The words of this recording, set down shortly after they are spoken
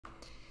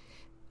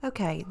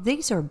Okay,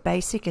 these are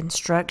basic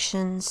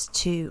instructions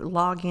to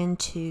log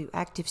into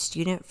Active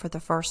Student for the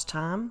first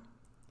time.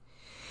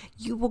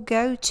 You will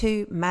go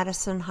to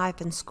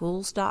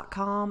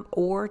madison-schools.com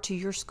or to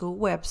your school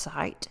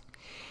website,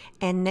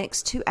 and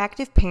next to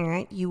Active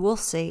Parent you will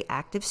see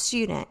Active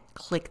Student.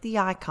 Click the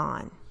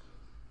icon.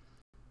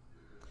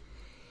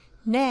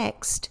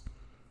 Next,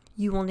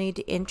 you will need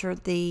to enter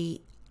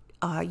the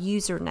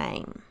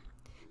username.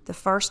 The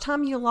first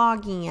time you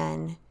log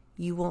in,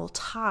 you will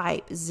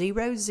type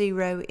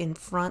 00 in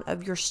front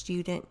of your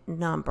student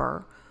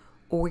number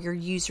or your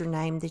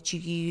username that you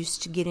use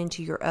to get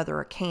into your other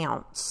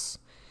accounts.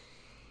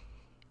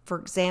 For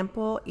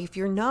example, if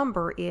your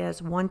number is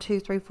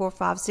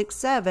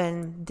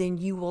 1234567, then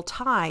you will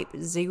type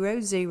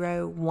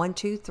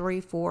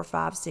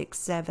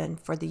 00123457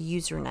 for the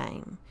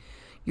username.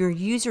 Your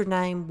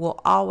username will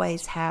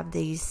always have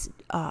these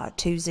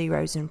 2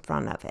 zeros in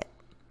front of it.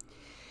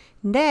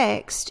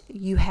 Next,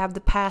 you have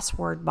the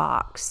password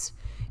box.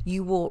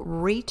 You will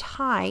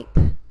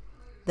retype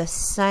the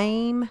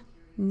same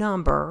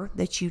number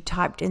that you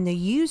typed in the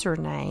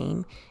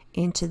username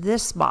into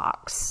this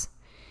box.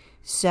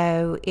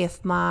 So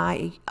if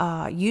my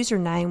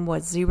username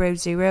was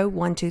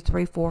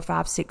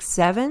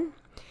 00123457,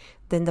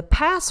 then the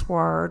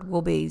password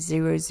will be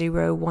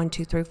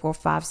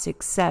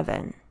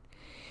 00123457.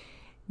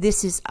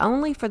 This is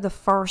only for the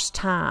first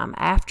time.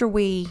 After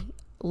we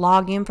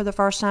log in for the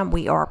first time,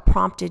 we are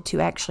prompted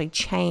to actually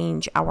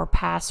change our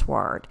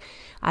password.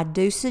 I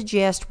do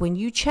suggest when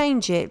you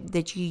change it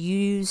that you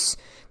use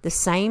the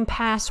same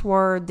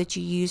password that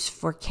you use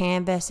for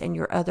Canvas and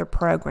your other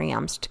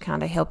programs to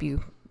kind of help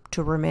you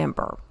to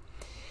remember.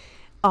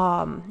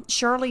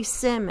 Shirley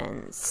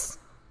Simmons.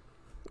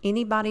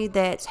 Anybody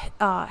that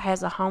has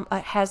the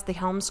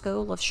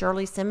homeschool of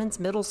Shirley Simmons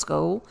Middle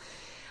School,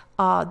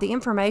 the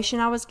information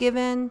I was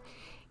given,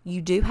 you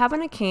do have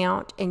an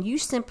account, and you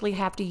simply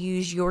have to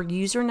use your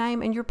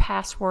username and your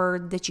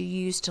password that you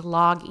use to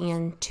log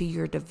in to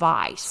your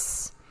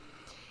device.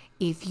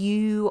 If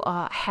you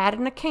had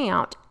an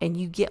account and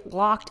you get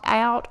locked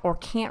out or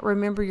can't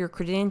remember your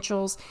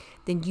credentials,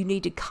 then you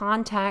need to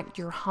contact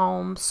your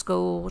home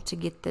school to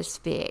get this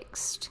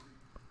fixed.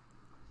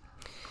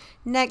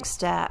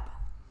 Next up,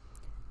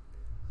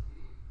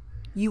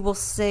 you will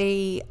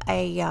see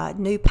a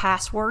new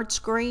password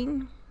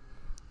screen.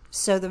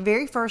 So the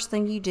very first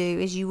thing you do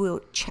is you will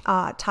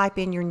type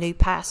in your new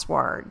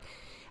password.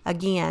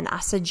 Again, I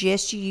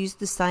suggest you use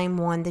the same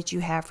one that you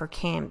have for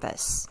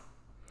Canvas.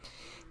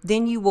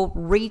 Then you will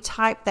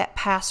retype that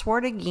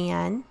password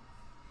again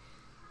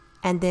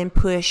and then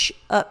push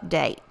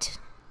update.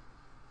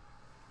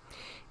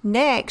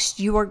 Next,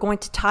 you are going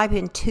to type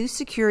in 2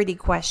 security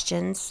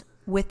questions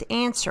with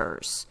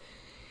answers.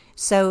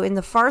 So in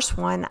the first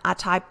one, I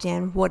typed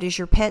in, what is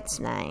your pet's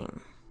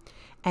name?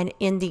 And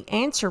in the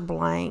answer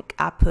blank,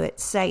 I put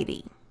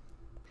Sadie.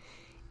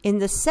 In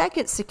the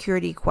second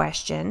security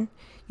question,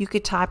 you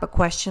could type a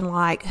question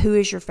like, who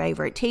is your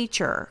favorite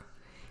teacher?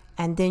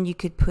 And then you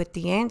could put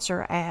the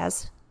answer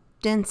as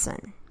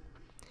Denson.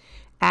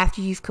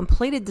 After you've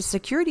completed the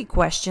security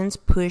questions,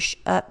 push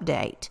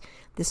update.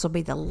 This will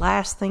be the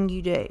last thing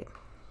you do.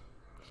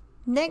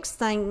 Next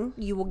thing,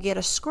 you will get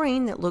a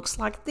screen that looks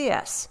like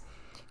this.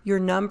 Your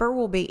number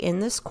will be in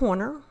this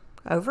corner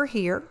over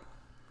here.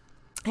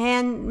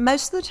 And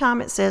most of the time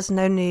it says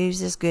no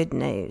news is good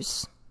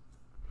news.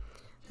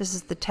 This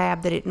is the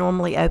tab that it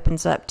normally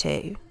opens up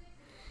to.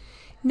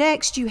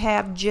 Next, you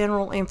have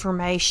general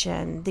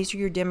information. These are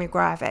your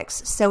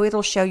demographics. So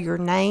it'll show your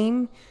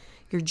name,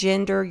 your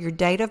gender, your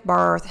date of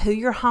birth, who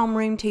your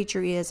homeroom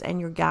teacher is, and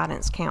your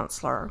guidance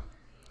counselor.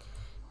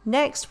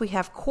 Next, we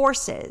have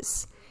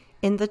courses.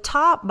 In the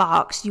top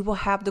box, you will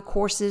have the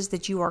courses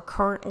that you are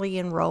currently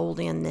enrolled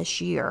in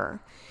this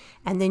year.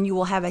 And then you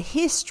will have a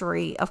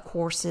history of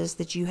courses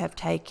that you have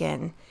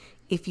taken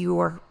if you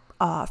are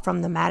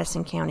from the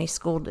Madison County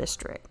School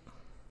District.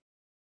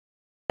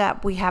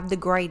 We have the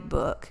grade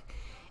book.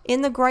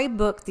 In the grade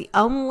book, the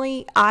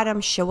only item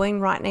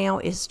showing right now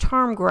is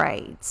term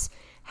grades.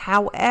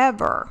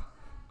 However,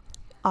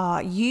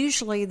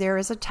 usually there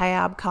is a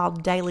tab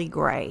called daily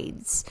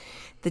grades.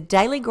 The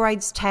daily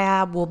grades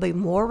tab will be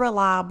more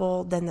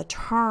reliable than the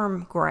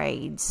term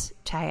grades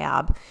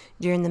tab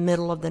during the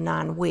middle of the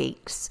 9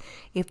 weeks.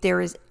 If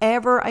there is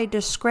ever a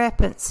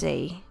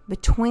discrepancy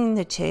between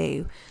the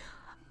two,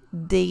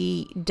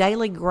 the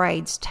daily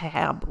grades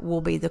tab will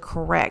be the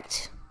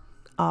correct,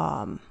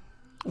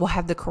 will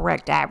have the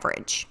correct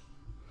average.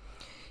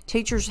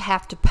 Teachers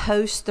have to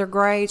post their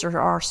grades, or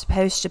are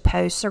supposed to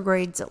post their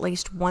grades at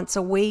least once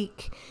a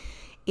week.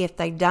 If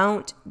they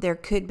don't, there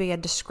could be a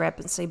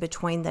discrepancy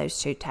between those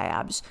two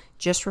tabs.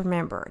 Just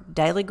remember,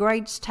 Daily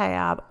Grades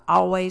tab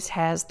always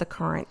has the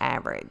current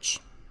average.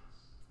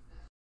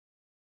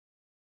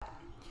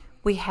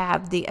 We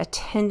have the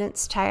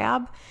Attendance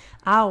tab.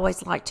 I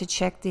always like to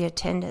check the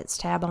Attendance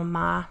tab on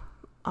my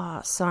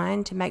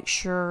son to make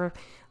sure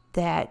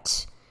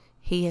that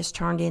he has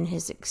turned in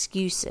his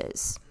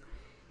excuses.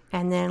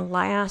 And then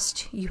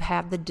last, you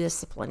have the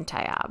Discipline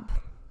tab.